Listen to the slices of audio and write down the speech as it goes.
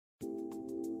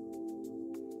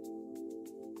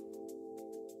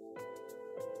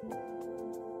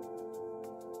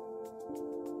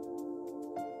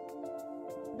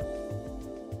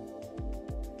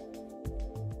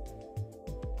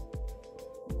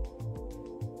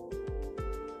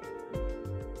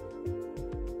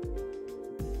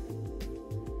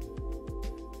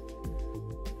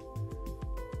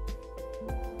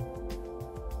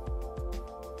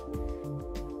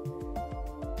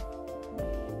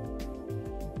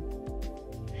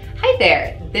Hi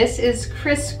there, this is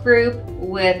Chris Group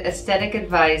with Aesthetic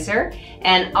Advisor,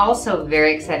 and also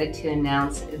very excited to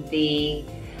announce the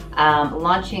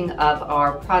launching of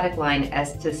our product line,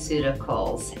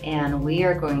 EstheCeuticals. And we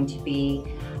are going to be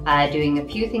doing a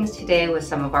few things today with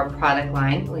some of our product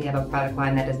line. We have a product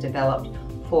line that is developed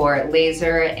for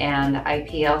laser and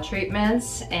IPL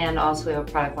treatments, and also we have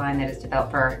a product line that is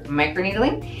developed for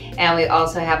microneedling, and we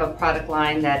also have a product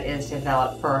line that is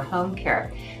developed for home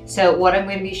care. So what I'm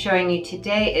going to be showing you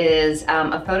today is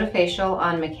a Photofacial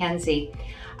on Mackenzie,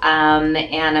 and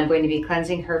I'm going to be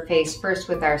cleansing her face first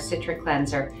with our Citric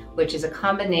Cleanser, which is a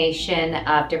combination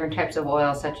of different types of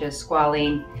oils such as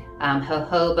squalene,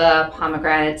 jojoba,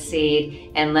 pomegranate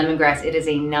seed, and lemongrass. It is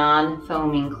a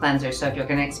non-foaming cleanser, so if you're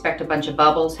going to expect a bunch of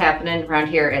bubbles happening around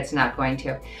here, it's not going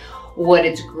to. What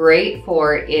it's great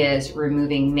for is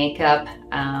removing makeup,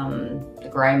 the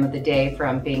grime of the day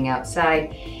from being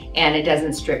outside, and it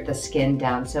doesn't strip the skin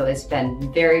down. So it's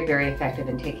been very, very effective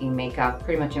in taking makeup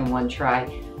pretty much in one try,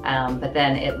 but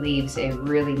then it leaves a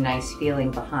really nice feeling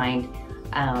behind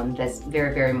that's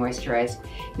very, very moisturized.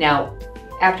 Now,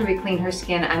 after we clean her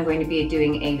skin, I'm going to be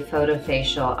doing a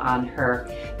Photofacial on her.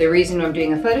 The reason I'm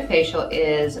doing a Photofacial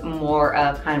is more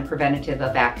of kind of preventative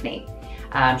of acne.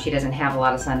 She doesn't have a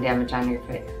lot of sun damage on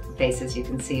her face, as you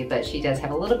can see, but she does have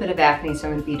a little bit of acne, so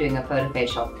I'm going to be doing a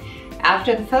Photofacial.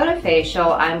 After the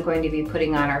Photofacial, I'm going to be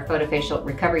putting on our Photofacial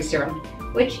Recovery Serum,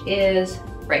 which is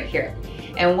right here.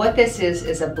 And what this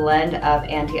is a blend of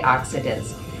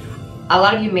antioxidants. A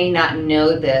lot of you may not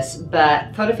know this,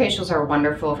 but photofacials are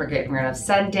wonderful for getting rid of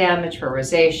sun damage, for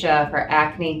rosacea, for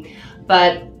acne.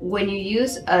 But when you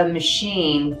use a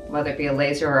machine, whether it be a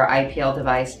laser or IPL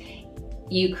device,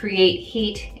 you create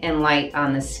heat and light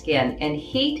on the skin. And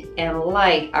heat and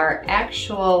light are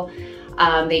actual,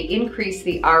 they increase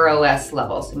the ROS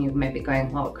levels. And you might be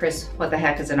going, well, Chris, what the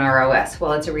heck is an ROS?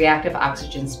 Well, it's a reactive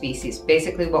oxygen species.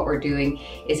 Basically what we're doing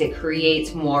is it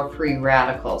creates more free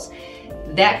radicals.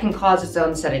 That can cause its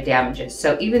own set of damages.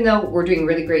 So even though we're doing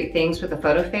really great things with the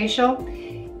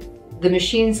Photofacial, the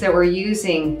machines that we're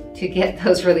using to get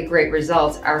those really great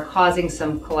results are causing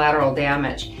some collateral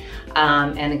damage.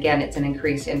 And again, it's an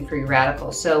increase in free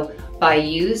radicals. So by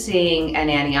using an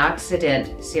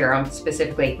antioxidant serum,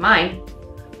 specifically mine,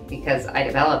 because I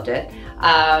developed it,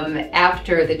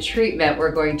 after the treatment,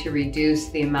 we're going to reduce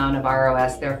the amount of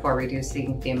ROS, therefore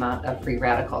reducing the amount of free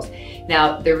radicals.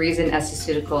 Now, the reason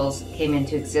EstheCeuticals came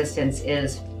into existence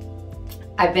is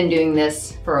I've been doing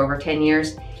this for over 10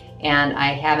 years, and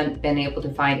I haven't been able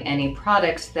to find any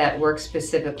products that work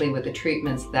specifically with the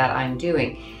treatments that I'm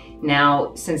doing.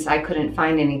 Now, since I couldn't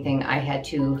find anything, I had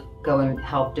to go and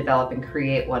help develop and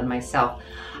create one myself.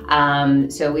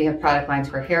 So we have product lines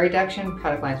for hair reduction,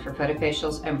 product lines for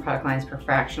photofacials, and product lines for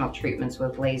fractional treatments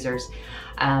with lasers.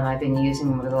 I've been using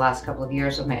them over the last couple of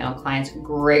years with my own clients.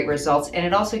 Great results, and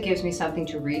it also gives me something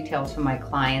to retail to my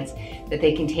clients that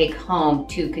they can take home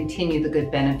to continue the good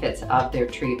benefits of their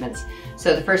treatments.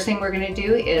 So the first thing we're going to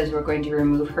do is we're going to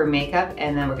remove her makeup,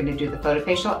 and then we're going to do the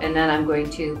photofacial, and then I'm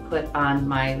going to put on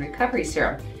my recovery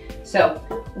serum. So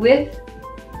with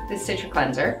the Citric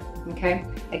Cleanser, okay,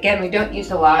 again, we don't use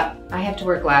a lot. I have to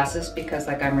wear glasses because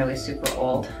I'm really super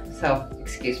old, so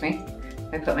excuse me.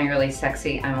 I put my really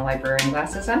sexy I'm a librarian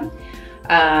glasses on.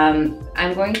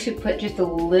 I'm going to put just a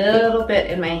little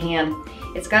bit in my hand.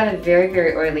 It's got a very,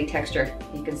 very oily texture,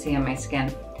 you can see on my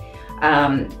skin.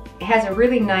 It has a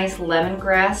really nice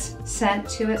lemongrass scent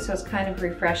to it, so it's kind of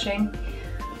refreshing.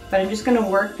 But I'm just going to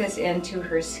work this into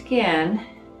her skin.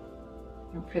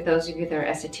 And for those of you that are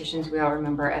estheticians, we all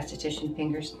remember our esthetician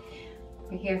fingers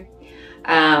right here.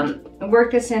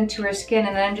 Work this into her skin,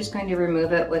 and then I'm just going to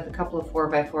remove it with a couple of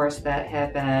 4x4s that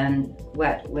have been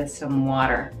wet with some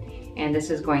water. And this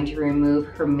is going to remove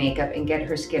her makeup and get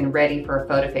her skin ready for a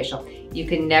photofacial. You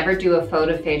can never do a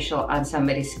photofacial on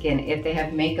somebody's skin if they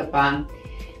have makeup on,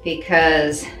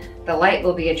 because the light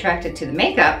will be attracted to the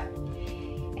makeup,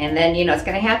 and then you know what's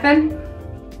going to happen?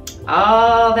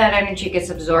 All that energy gets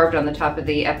absorbed on the top of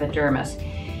the epidermis,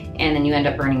 and then you end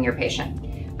up burning your patient,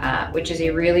 which is a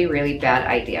really, really bad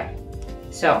idea.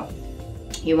 So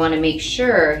you want to make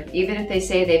sure, even if they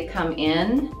say they've come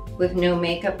in with no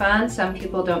makeup on, some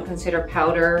people don't consider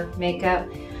powder makeup.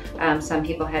 Some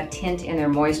people have tint in their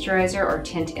moisturizer or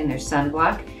tint in their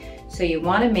sunblock. So you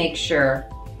want to make sure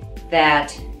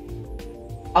that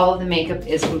all of the makeup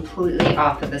is completely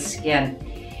off of the skin.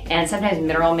 And sometimes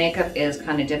mineral makeup is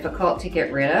kind of difficult to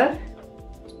get rid of.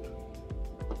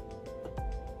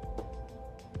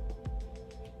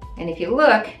 And if you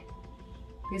look,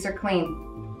 these are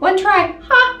clean. One try,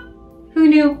 ha! Who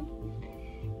knew?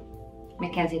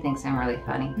 Mackenzie thinks I'm really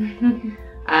funny.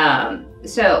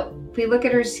 So if we look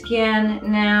at her skin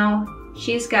now,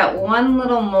 she's got one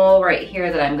little mole right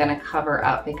here that I'm going to cover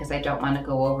up because I don't want to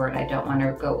go over it. I don't want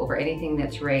to go over anything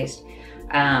that's raised.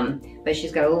 But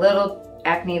she's got a little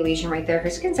acne lesion right there. Her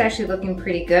skin's actually looking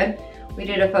pretty good. We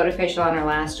did a Photofacial on her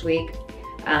last week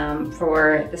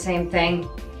for the same thing.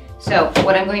 So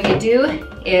what I'm going to do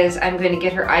is I'm going to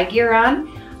get her eye gear on.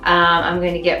 I'm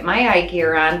going to get my eye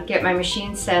gear on, get my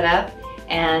machine set up,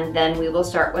 and then we will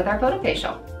start with our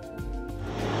Photofacial.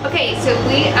 Okay, so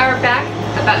we are back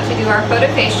about to do our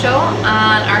Photofacial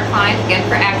on our client, again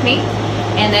for acne.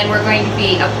 And then we're going to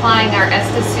be applying our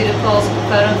EstheCeuticals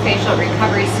Photofacial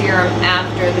Recovery Serum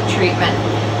after the treatment.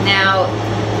 Now,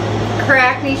 her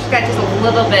acne, she's got just a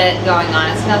little bit going on.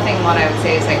 It's nothing what I would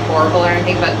say is like horrible or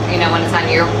anything, but you know, when it's on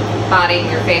your body and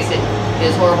your face, it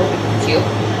is horrible because it's you.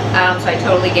 So I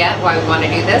totally get why we want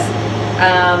to do this.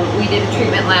 We did a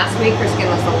treatment last week. Her skin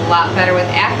looks a lot better with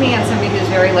acne on somebody who's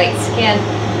very light skinned.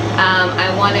 I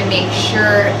want to make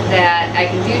sure that I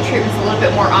can do treatments a little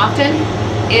bit more often.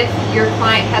 If your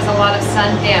client has a lot of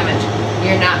sun damage,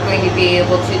 you're not going to be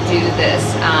able to do this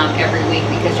every week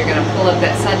because you're going to pull up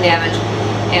that sun damage,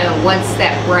 and once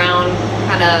that brown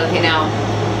kind of, you know,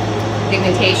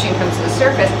 pigmentation comes to the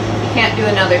surface, you can't do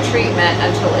another treatment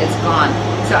until it's gone.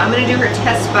 So I'm going to do her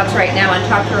test spots right now and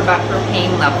talk to her about her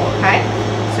pain level, okay?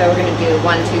 So we're going to do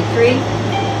 1, 2, 3,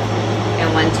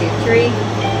 and 1, 2, 3.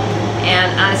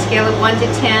 And on a scale of 1 to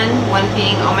 10, 1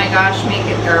 being, oh my gosh, make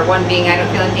it, or 1 being, I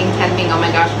don't feel anything, 10 being, oh my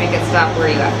gosh, make it stop, where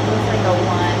are you at? Looks like a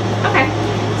 1. Okay.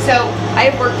 So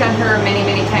I've worked on her many,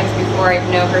 many times before. I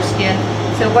know her skin.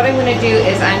 So what I'm going to do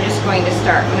is I'm just going to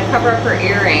start. I'm going to cover up her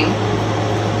earring.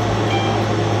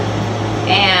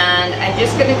 And I'm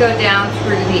just going to go down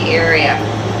through the area.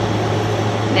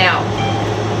 Now,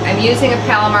 I'm using a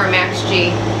Palomar Max G,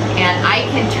 and I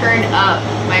can turn up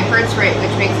my hertz rate,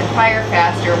 which makes it fire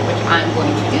faster, which I'm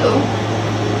going to do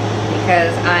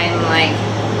because I'm like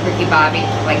Ricky Bobby.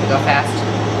 I like to go fast.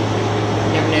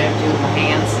 Never know what to do with my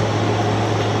hands.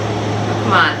 Oh,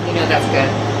 come on, you know that's good.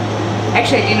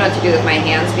 Actually, I do know what to do with my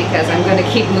hands because I'm going to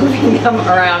keep moving them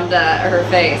around her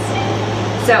face.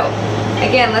 So,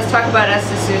 again, let's talk about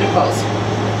EstheCeuticals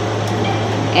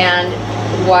and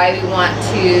why we want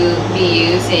to be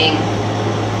using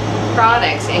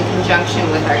products in conjunction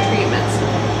with our treatments.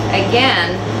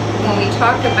 Again, when we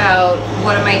talk about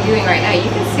what am I doing right now,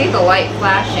 you can see the light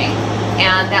flashing,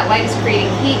 and that light is creating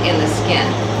heat in the skin.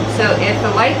 So if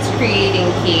the light's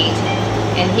creating heat,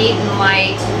 and heat and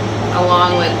light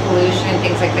along with pollution and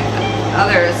things like that,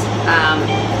 others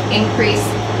increase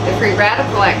the free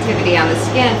radical activity on the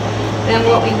skin, then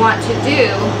what we want to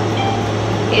do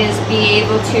is be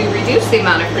able to reduce the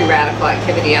amount of free radical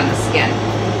activity on the skin.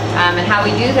 And how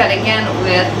we do that, again,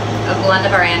 with a blend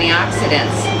of our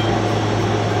antioxidants.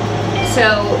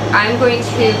 So I'm going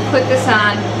to put this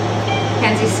on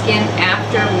Kenzie's skin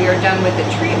after we are done with the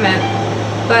treatment,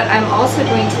 but I'm also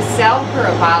going to sell her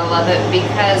a bottle of it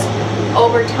because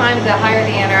over time, the higher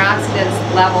the antioxidants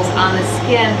levels on the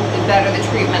skin, the better the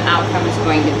treatment outcome is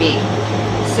going to be.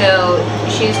 So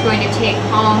she's going to take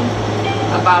home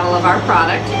a bottle of our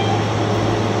product,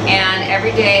 and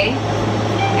every day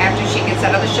after she gets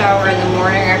out of the shower in the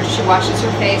morning, after she washes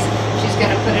her face, she's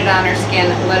going to put it on her skin,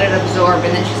 let it absorb,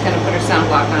 and then she's going to put her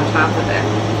sunblock on top of it.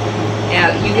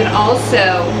 Now, you can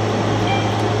also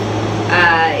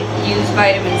use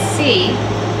vitamin C,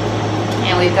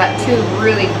 and we've got 2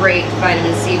 really great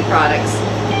vitamin C products.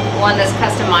 One that's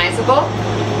customizable,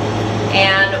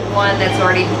 and one that's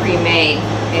already pre-made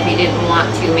if you didn't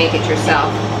want to make it yourself.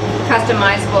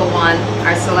 Customizable one,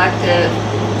 our selective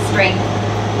strength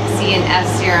C and S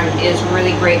serum is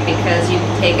really great because you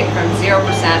can take it from 0%,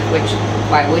 which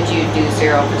why would you do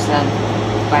 0%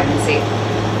 vitamin C,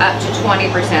 up to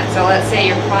 20%. So let's say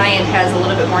your client has a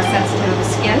little bit more sensitive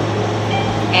skin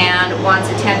and wants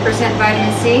a 10%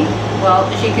 vitamin C, well,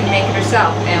 she can make it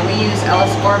herself. And we use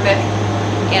L-ascorbic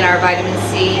in our vitamin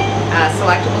C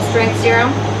selectable strength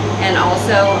serum and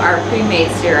also our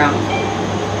pre-made serum.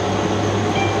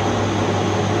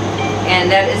 And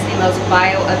that is the most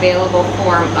bioavailable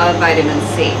form of vitamin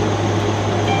C.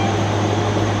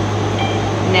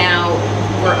 Now,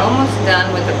 we're almost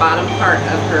done with the bottom part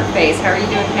of her face. How are you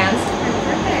doing, Kenz?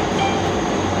 Perfect.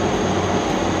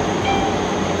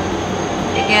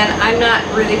 Again, I'm not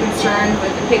really concerned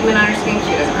with the pigment on her skin.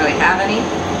 She doesn't really have any.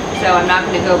 So I'm not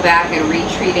going to go back and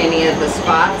retreat any of the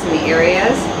spots in the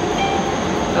areas.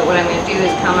 But what I'm going to do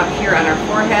is come up here on her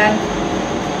forehead.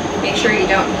 Make sure you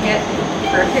don't hit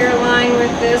her hairline with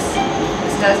this.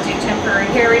 This does do temporary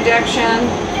hair reduction.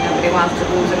 Nobody wants to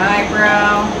lose an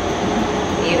eyebrow,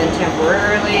 even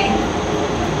temporarily.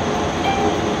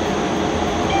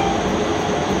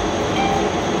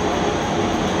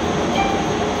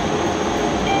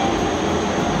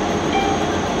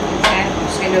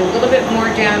 going to do a little bit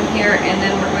more down here, and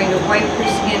then we're going to wipe her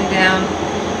skin down,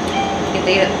 get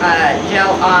the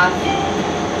gel off,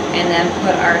 and then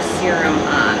put our serum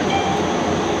on.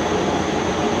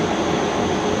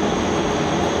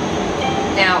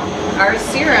 Now, our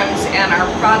serums and our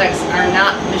products are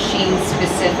not machine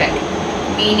specific,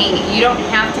 meaning you don't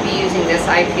have to be using this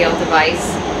IPL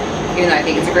device, even though I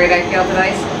think it's a great IPL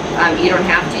device. You don't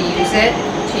have to use it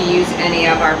to use any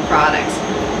of our products.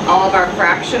 All of our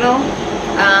fractional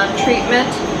treatment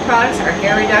products, our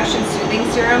hair reduction soothing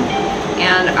serum,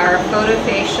 and our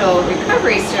Photofacial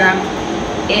recovery serum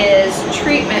is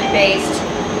treatment based,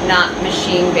 not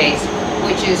machine based,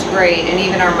 which is great. And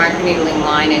even our microneedling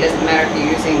line, it doesn't matter if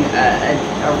you're using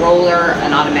a roller,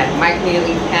 an automatic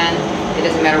microneedling pen, it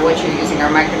doesn't matter what you're using, our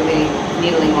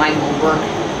microneedling line will work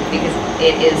because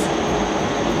it is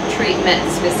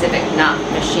treatment specific, not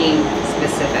machine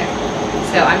specific.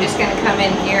 So I'm just going to come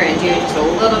in here and do just a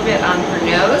little bit on her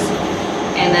nose,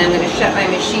 and then I'm going to shut my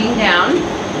machine down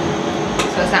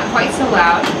so it's not quite so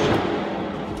loud.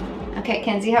 Okay,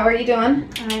 Kenzie, how are you doing?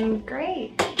 I'm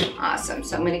great. Awesome.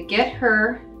 So I'm going to get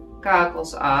her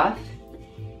goggles off,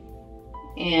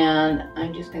 and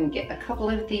I'm just going to get a couple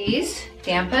of these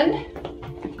dampened.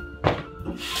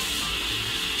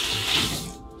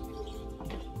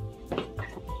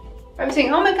 I was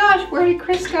saying, oh my gosh, where did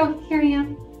Chris go? Here I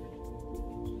am.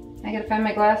 I gotta find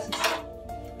my glasses.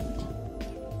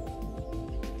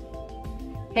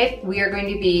 Okay, we are going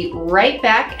to be right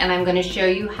back, and I'm going to show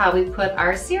you how we put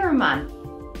our serum on.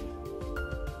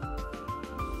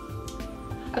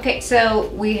 Okay, so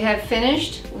we have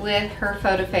finished with her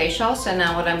Photofacial, so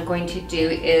now what I'm going to do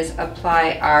is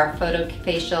apply our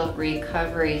Photofacial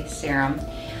Recovery Serum.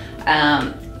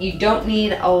 You don't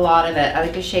need a lot of it. I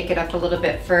like to shake it up a little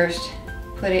bit first,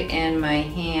 put it in my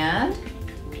hand.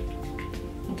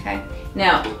 Okay,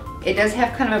 now it does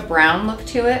have kind of a brown look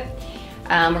to it.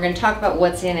 We're going to talk about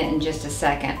what's in it in just a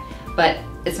second, but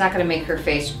it's not going to make her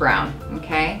face brown,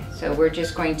 okay? So we're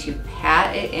just going to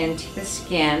pat it into the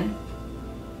skin,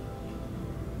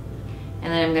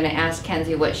 and then I'm going to ask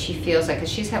Kenzie what she feels like,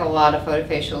 because she's had a lot of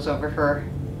photofacials over her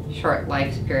short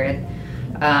life period.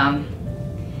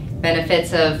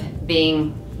 Benefits of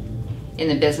being in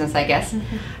the business, I guess.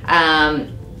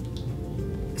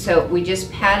 So we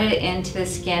just pat it into the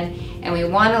skin, and we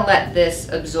want to let this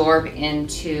absorb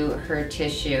into her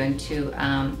tissue, into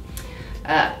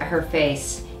her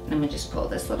face. And I'm going to just pull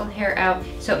this little hair out.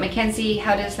 So Mackenzie,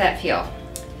 how does that feel?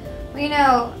 Well, you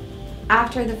know,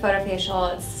 after the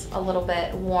Photofacial, it's a little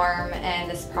bit warm, and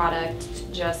this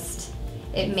product just,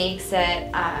 it makes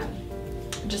it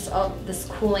just this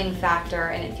cooling factor,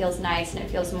 and it feels nice and it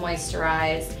feels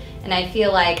moisturized. And I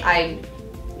feel like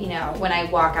you know, when I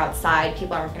walk outside,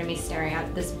 people aren't going to be staring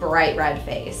at this bright red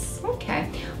face. Okay.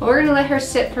 Well, we're going to let her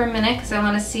sit for a minute because I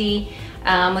want to see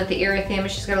with the erythema.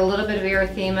 She's got a little bit of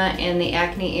erythema in the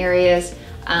acne areas,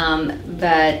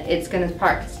 but it's going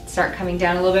to start coming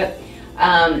down a little bit.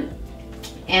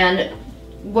 And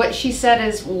what she said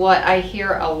is what I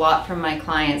hear a lot from my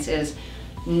clients is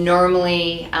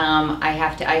normally I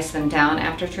have to ice them down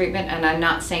after treatment, and I'm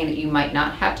not saying that you might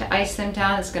not have to ice them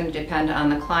down. It's going to depend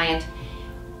on the client,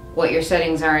 what your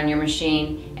settings are in your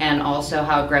machine, and also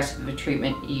how aggressive of a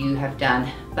treatment you have done.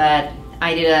 But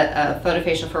I did a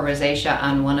Photofacial for rosacea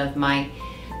on one of my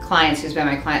clients who's been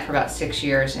my client for about 6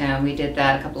 years, and we did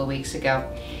that a couple of weeks ago.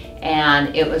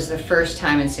 And it was the first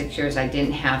time in 6 years I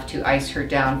didn't have to ice her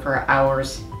down for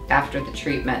hours after the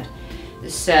treatment.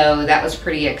 So that was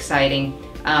pretty exciting.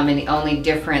 And the only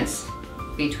difference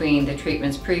between the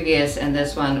treatments previous and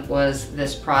this one was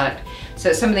this product.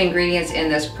 So some of the ingredients in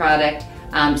this product,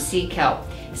 sea kelp.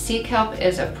 Sea kelp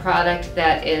is a product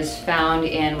that is found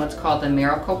in what's called the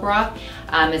miracle broth.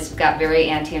 It's got very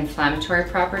anti-inflammatory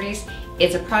properties.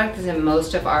 It's a product that's in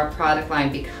most of our product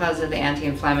line because of the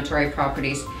anti-inflammatory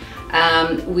properties.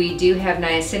 We do have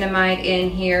niacinamide in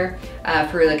here,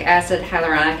 ferulic acid,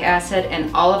 hyaluronic acid,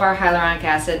 and all of our hyaluronic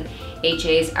acid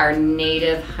HAs are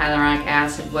native hyaluronic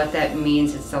acid. What that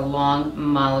means, it's a long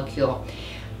molecule.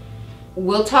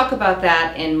 We'll talk about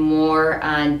that in more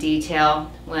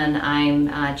detail when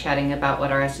I'm chatting about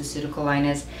what our EstheCeutical line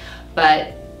is,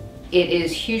 but it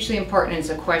is hugely important. It's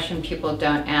a question people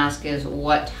don't ask, is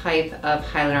what type of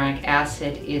hyaluronic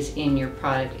acid is in your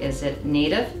product? Is it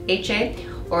native HA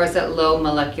or is it low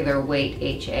molecular weight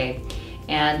HA?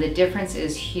 And the difference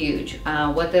is huge.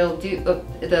 What they'll do,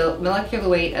 the molecular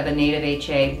weight of a native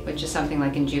HA, which is something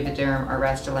like in Juvederm or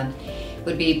Restylane,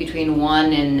 would be between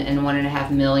 1 and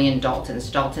 1.5 million Daltons.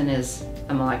 Dalton is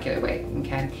a molecular weight,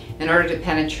 okay? In order to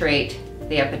penetrate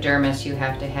the epidermis, you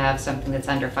have to have something that's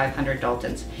under 500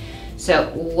 Daltons. So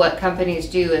what companies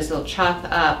do is they'll chop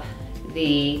up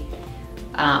the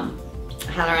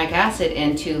hyaluronic acid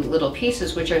into little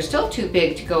pieces, which are still too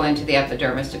big to go into the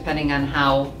epidermis, depending on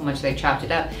how much they chopped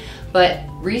it up. But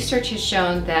research has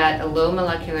shown that a low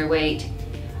molecular weight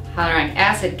hyaluronic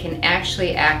acid can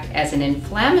actually act as an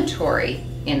inflammatory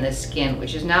in the skin,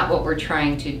 which is not what we're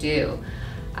trying to do.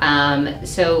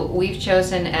 So we've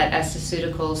chosen at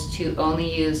EstheCeuticals to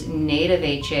only use native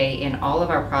HA in all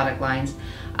of our product lines.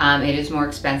 It is more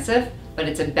expensive, but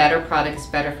it's a better product, it's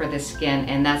better for the skin,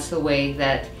 and that's the way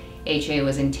that HA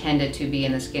was intended to be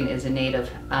in the skin, is a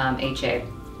native HA.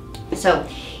 So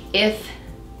if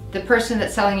the person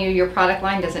that's selling you your product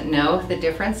line doesn't know the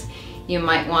difference, you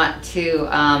might want to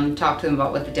talk to them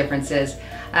about what the difference is.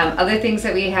 Other things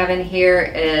that we have in here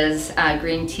is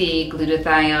green tea,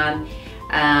 glutathione,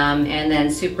 and then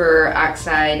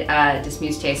superoxide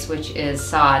dismutase, which is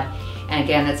SOD, and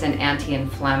again, it's an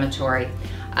anti-inflammatory.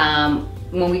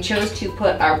 When we chose to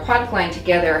put our product line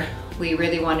together, we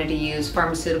really wanted to use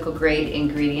pharmaceutical grade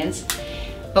ingredients,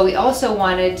 but we also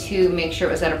wanted to make sure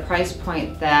it was at a price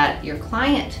point that your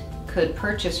client could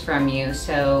purchase from you.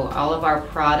 So all of our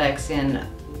products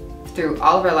through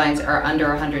all of our lines are under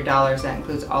 $100. That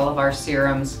includes all of our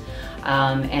serums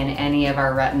and any of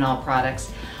our retinol products.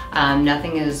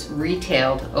 Nothing is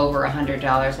retailed over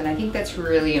 $100, and I think that's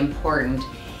really important,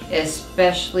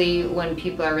 especially when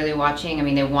people are really watching. I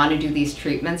mean, they want to do these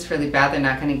treatments really bad, they're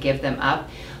not going to give them up,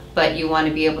 but you want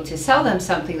to be able to sell them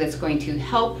something that's going to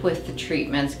help with the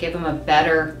treatments, give them a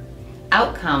better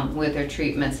outcome with their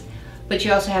treatments, but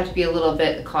you also have to be a little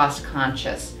bit cost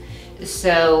conscious.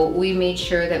 So we made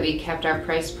sure that we kept our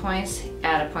price points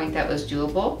at a point that was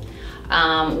doable.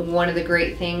 One of the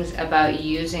great things about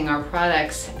using our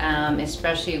products,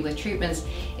 especially with treatments,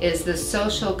 is the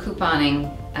social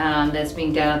couponing that's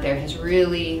being done out there has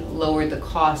really lowered the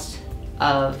cost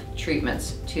of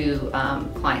treatments to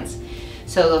clients.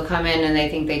 So they'll come in and they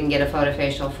think they can get a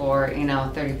Photofacial for, you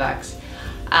know, 30 bucks.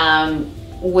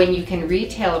 When you can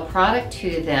retail a product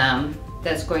to them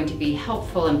that's going to be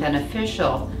helpful and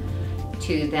beneficial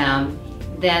to them,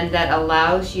 then that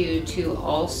allows you to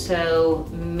also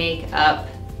make up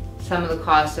some of the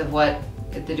cost of what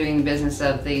they're doing the business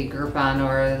of the Groupon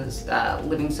or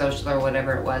Living Social or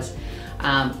whatever it was,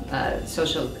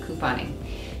 social couponing.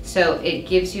 So it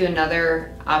gives you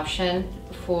another option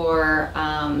for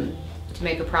to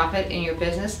make a profit in your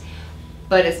business,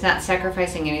 but it's not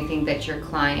sacrificing anything that your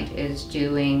client is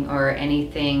doing or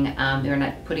anything. They're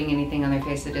not putting anything on their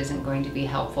face that isn't going to be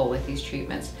helpful with these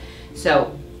treatments.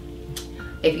 So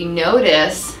if you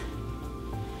notice,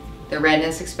 the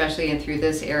redness, especially through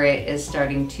this area, is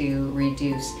starting to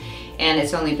reduce, and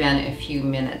it's only been a few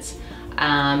minutes.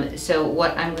 So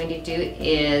what I'm going to do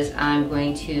is I'm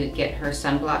going to get her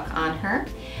sunblock on her,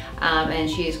 and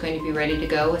she is going to be ready to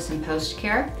go with some post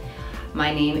care.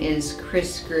 My name is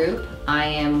Chris Group. I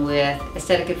am with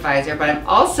Aesthetic Advisor, but I'm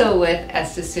also with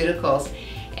EstheCeuticals.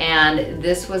 And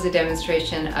this was a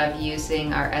demonstration of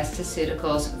using our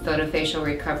EstheCeuticals Photofacial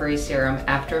Recovery Serum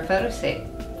after a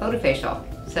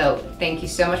photofacial. So thank you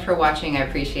so much for watching. I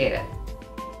appreciate it.